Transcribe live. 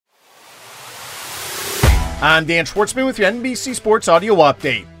I'm Dan Schwartzman with your NBC Sports Audio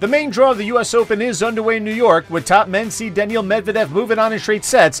Update. The main draw of the U.S. Open is underway in New York, with top men's seed Daniil Medvedev moving on in straight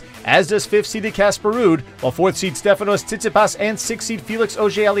sets, as does 5th-seeded Casper Ruud, while 4th-seed Stefanos Tsitsipas and 6th-seed Felix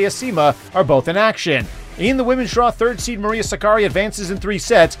Auger-Aliassime are both in action. In the women's draw, 3rd-seed Maria Sakkari advances in 3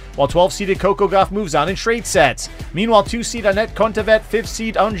 sets, while 12th-seeded Coco Gauff moves on in straight sets. Meanwhile, 2-seed Anett Kontaveit,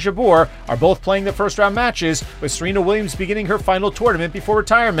 5th-seed Ons Jabeur are both playing their first-round matches, with Serena Williams beginning her final tournament before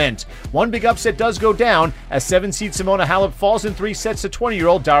retirement. One big upset does go down, as 7th-seed Simona Halep falls in 3 sets to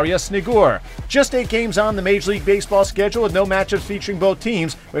 20-year-old Daria Snegur. Just 8 games on the Major League Baseball schedule, with no matchups featuring both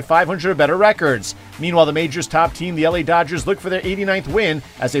teams with 500 or better records. Meanwhile, the Majors' top team, the LA Dodgers, look for their 89th win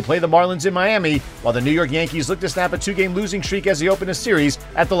as they play the Marlins in Miami, while the New York Yankees look to snap a 2-game losing streak as they open a series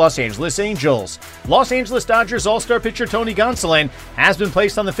at the Los Angeles Angels. Los Angeles Dodgers All-Star pitcher Tony Gonsolin has been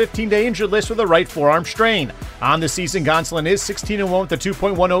placed on the 15-day injured list with a right forearm strain. On the season, Gonsolin is 16-1 with a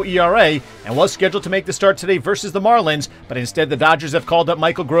 2.10 ERA and was scheduled to make the start today versus the Marlins, but instead the Dodgers have called up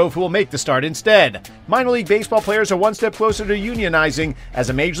Michael Grove, who will make the start instead. Minor League Baseball players are one step closer to unionizing, as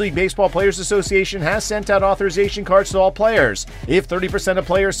the Major League Baseball Players Association has sent out authorization cards to all players. If 30% of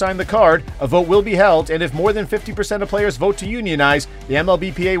players sign the card, a vote will be held, and if more than 50% of players vote to unionize, the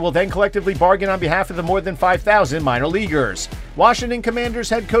MLBPA will then collectively bargain on behalf of the more than 5,000 minor leaguers. Washington Commanders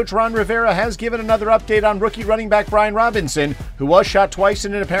head coach Ron Rivera has given another update on rookie running back Brian Robinson, who was shot twice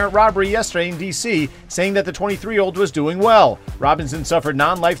in an apparent robbery yesterday in D.C., saying that the 23-year-old was doing well. Robinson suffered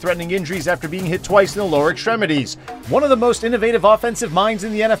non-life-threatening injuries after being hit twice in the lower extremities. One of the most innovative offensive minds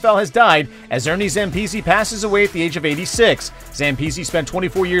in the NFL has died as Ernie Zampese passes away at the age of 86. Zampese spent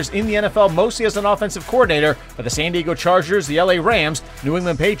 24 years in the NFL, mostly as an offensive coordinator for the San Diego Chargers, the LA Rams, New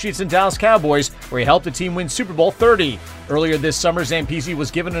England Patriots, and Dallas Cowboys, where he helped the team win Super Bowl 30. Earlier this summer, Zampese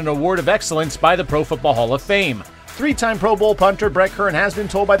was given an award of excellence by the Pro Football Hall of Fame. 3-time Pro Bowl punter Brett Kern has been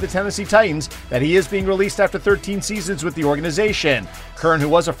told by the Tennessee Titans that he is being released after 13 seasons with the organization. Kern, who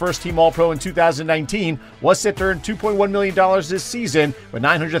was a first-team All-Pro in 2019, was set to earn $2.1 million this season, with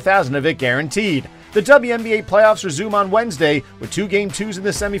 $900,000 of it guaranteed. The WNBA playoffs resume on Wednesday with 2 Game 2s in the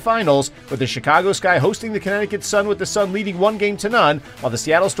semifinals, with the Chicago Sky hosting the Connecticut Sun, with the Sun leading 1-0, while the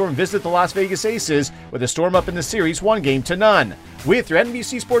Seattle Storm visit the Las Vegas Aces, with the Storm up in the series 1-0. With your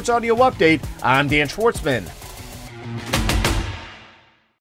NBC Sports Audio Update, I'm Dan Schwartzman.